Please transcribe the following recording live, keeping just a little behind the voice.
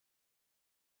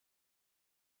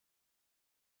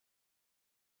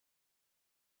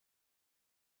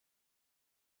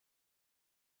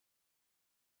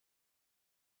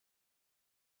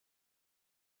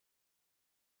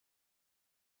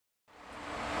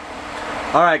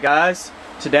Alright guys,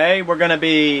 today we're going to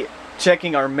be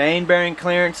checking our main bearing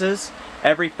clearances.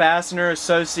 Every fastener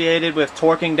associated with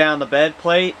torquing down the bed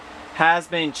plate has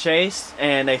been chased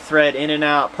and they thread in and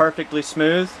out perfectly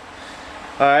smooth.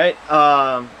 Alright,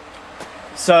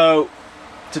 so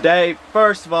today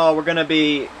first of all we're going to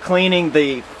be cleaning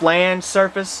the flange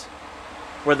surface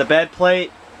where the bed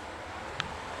plate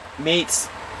meets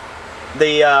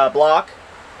the block,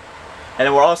 and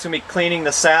then we're also going to be cleaning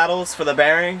the saddles for the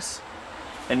bearings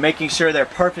and making sure they're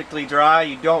perfectly dry.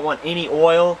 You don't want any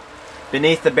oil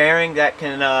beneath the bearing. That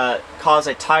can cause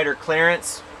a tighter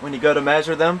clearance when you go to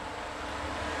measure them.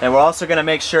 And we're also going to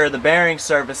make sure the bearing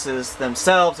surfaces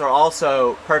themselves are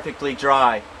also perfectly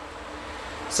dry.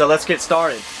 So let's get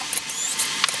started.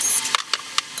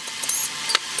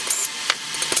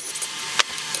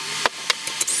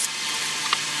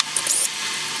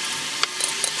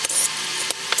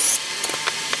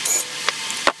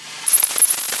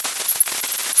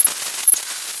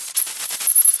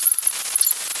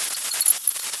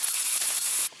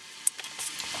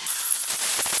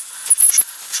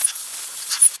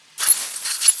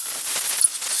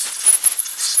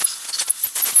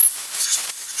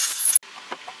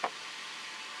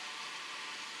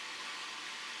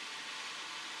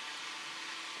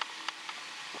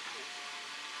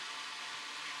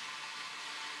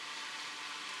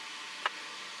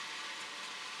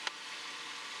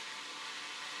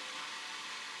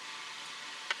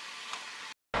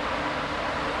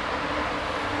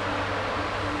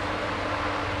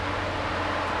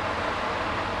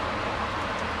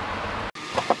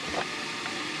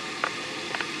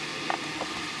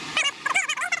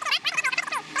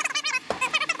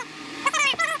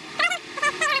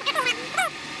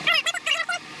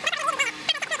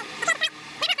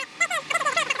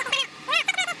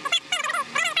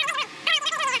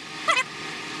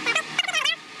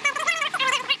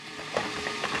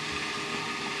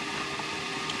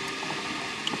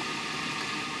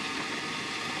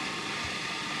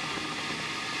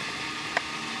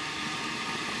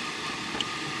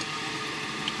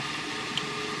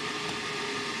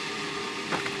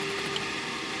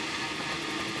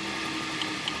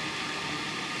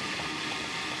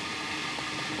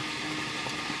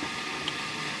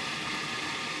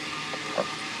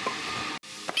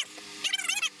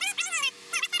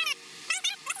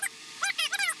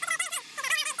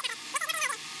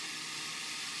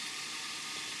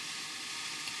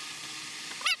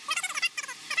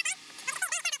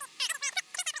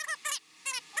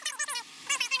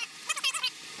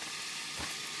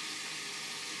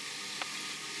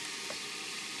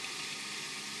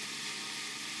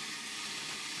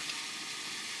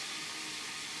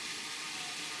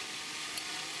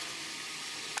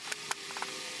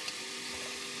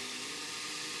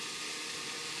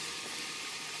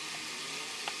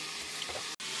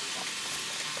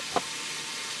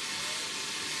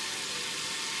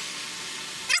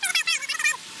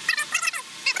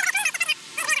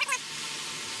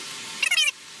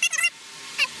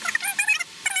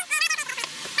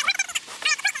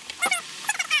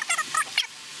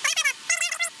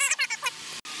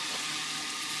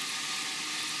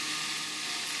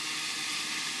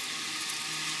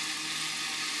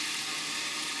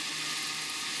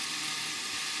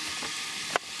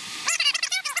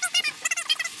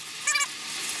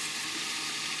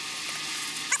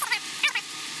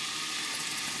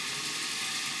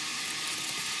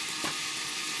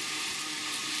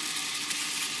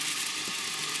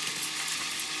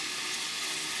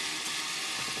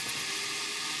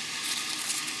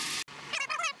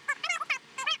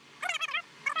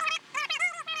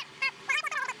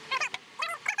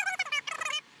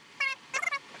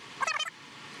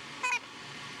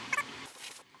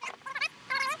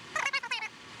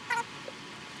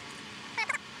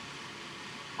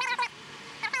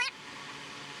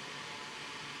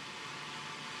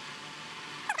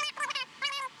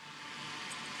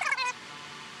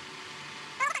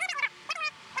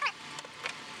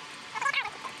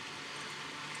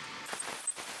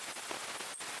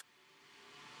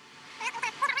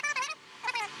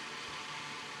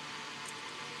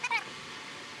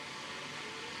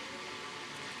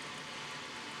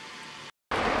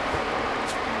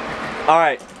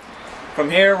 Alright, from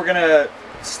here we're going to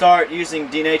start using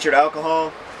denatured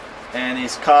alcohol and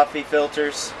these coffee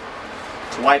filters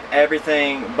to wipe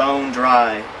everything bone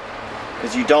dry,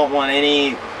 because you don't want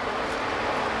any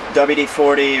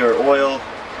WD-40 or oil,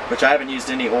 which I haven't used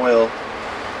any oil,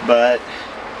 but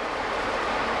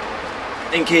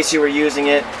in case you were using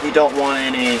it, you don't want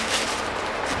any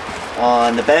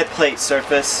on the bed plate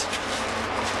surface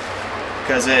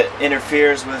because it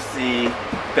interferes with the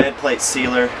bed plate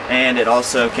sealer, and it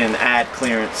also can add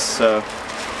clearance, so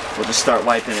we'll just start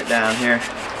wiping it down here.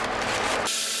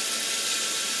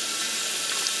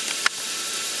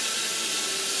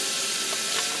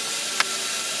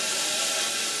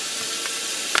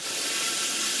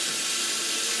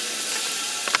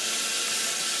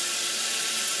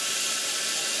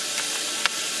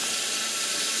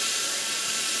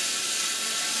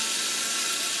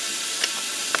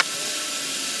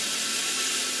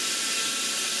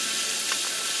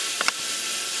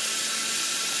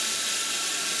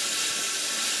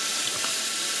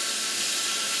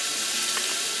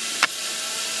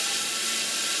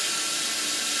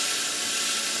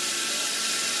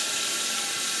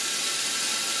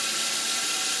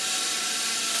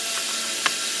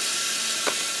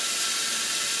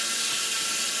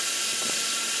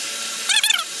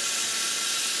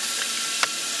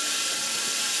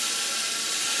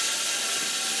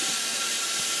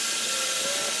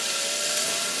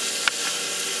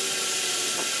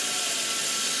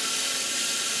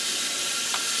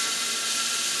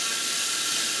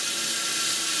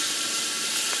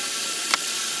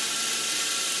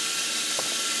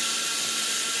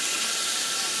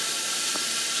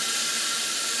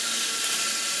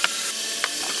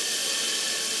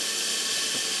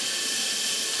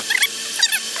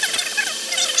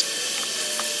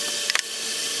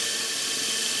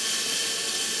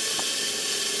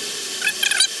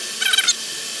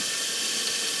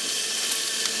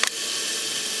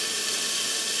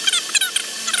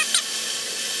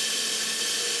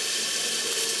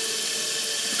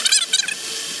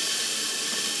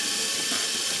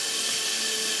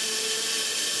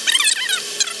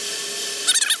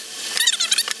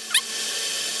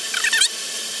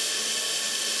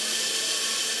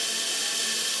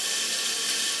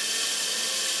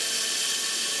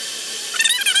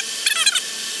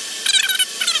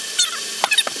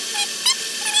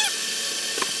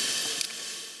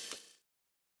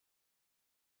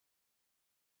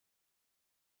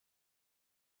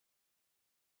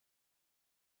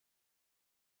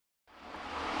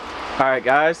 Alright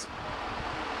guys,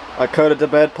 I coated the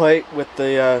bed plate with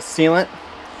the sealant.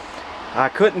 I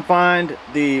couldn't find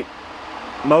the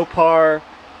Mopar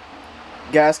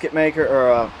gasket maker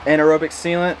or anaerobic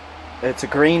sealant. It's a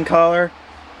green color,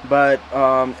 but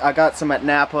I got some at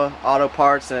Napa Auto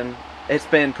Parts and it's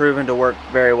been proven to work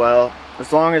very well.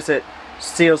 As long as it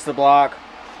seals the block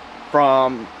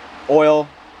from oil,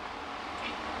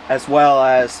 as well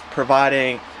as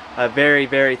providing a very,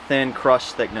 very thin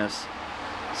crush thickness.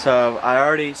 So I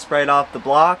already sprayed off the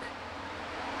block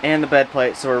and the bed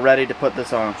plate, so we're ready to put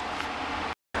this on.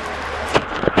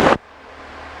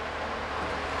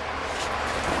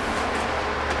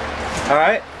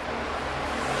 Alright,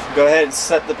 go ahead and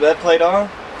set the bed plate on.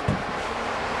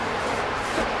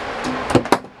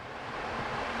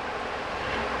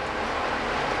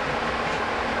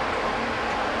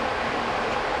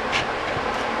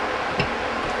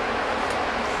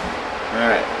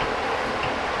 Alright.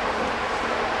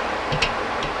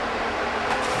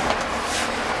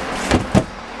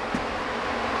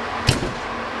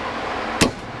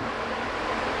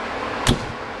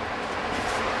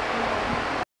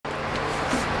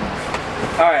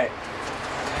 Alright,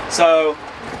 so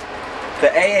the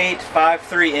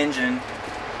A853 engine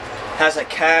has a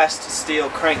cast steel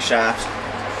crankshaft,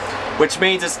 which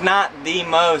means it's not the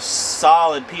most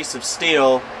solid piece of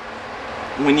steel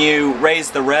when you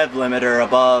raise the rev limiter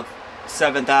above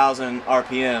 7,000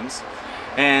 RPMs.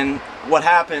 And what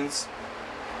happens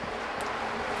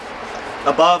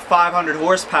above 500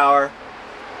 horsepower,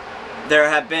 there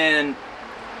have been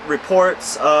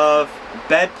reports of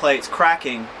bed plates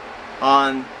cracking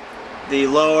on the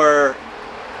lower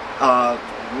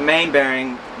main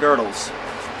bearing girdles.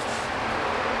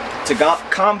 To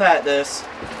combat this,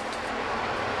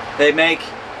 they make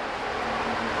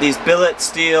these billet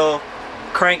steel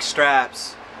crank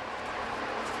straps,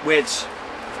 which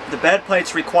the bed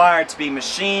plates require to be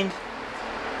machined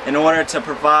in order to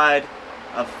provide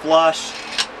a flush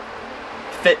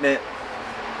fitment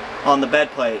on the bed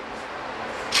plate.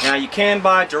 Now you can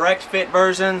buy direct fit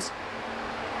versions,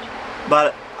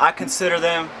 but I consider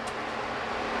them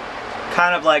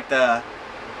kind of like the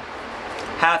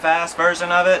half-ass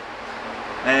version of it,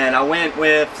 and I went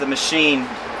with the machine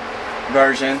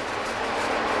version,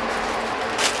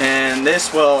 and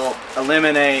this will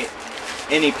eliminate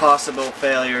any possible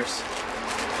failures.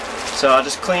 So I'll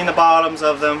just clean the bottoms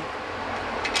of them,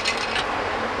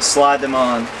 slide them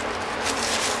on.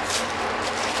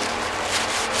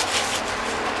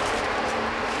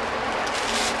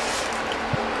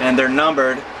 And they're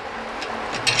numbered,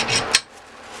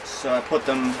 so I put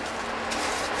them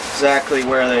exactly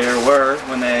where they were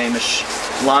when they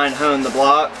line honed the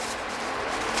block.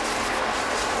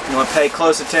 You want to pay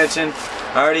close attention.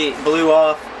 I already blew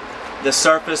off the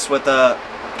surface with the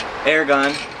air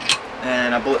gun,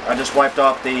 and I just wiped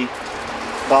off the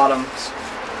bottoms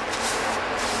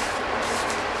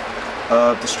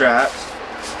of the straps.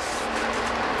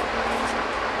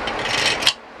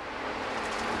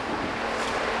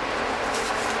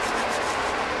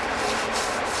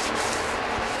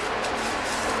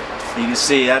 You can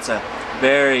see that's a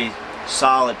very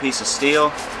solid piece of steel.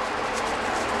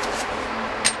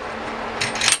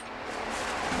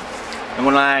 And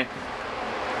when I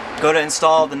go to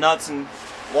install the nuts and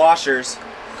washers,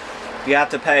 you have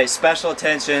to pay special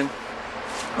attention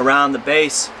around the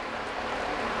base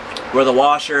where the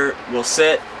washer will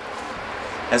sit,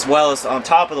 as well as on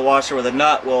top of the washer where the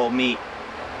nut will meet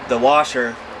the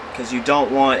washer, because you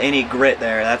don't want any grit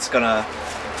there. That's gonna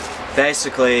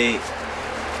basically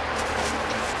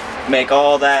make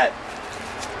all that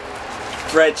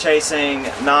thread chasing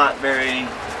not very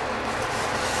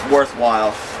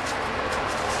worthwhile.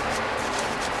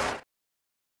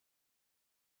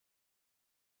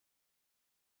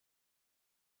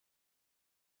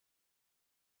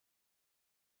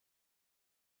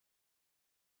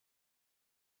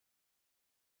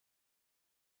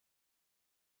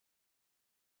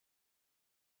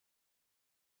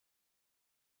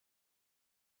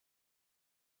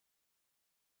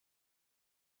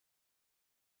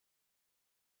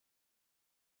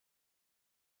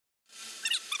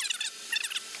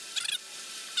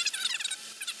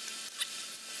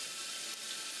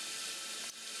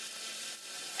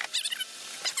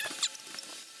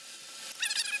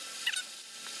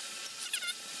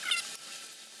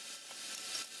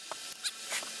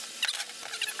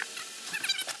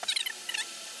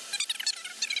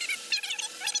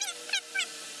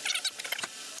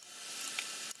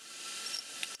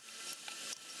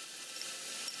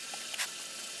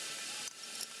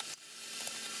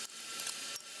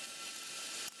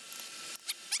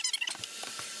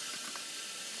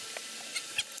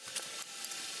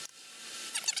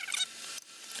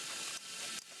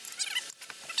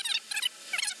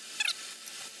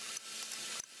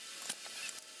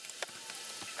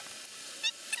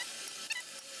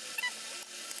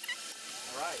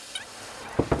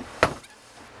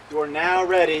 You are now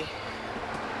ready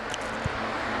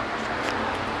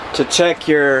to check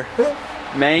your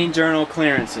main journal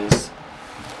clearances.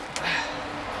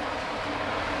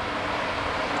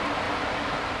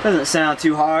 Doesn't sound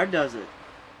too hard, does it?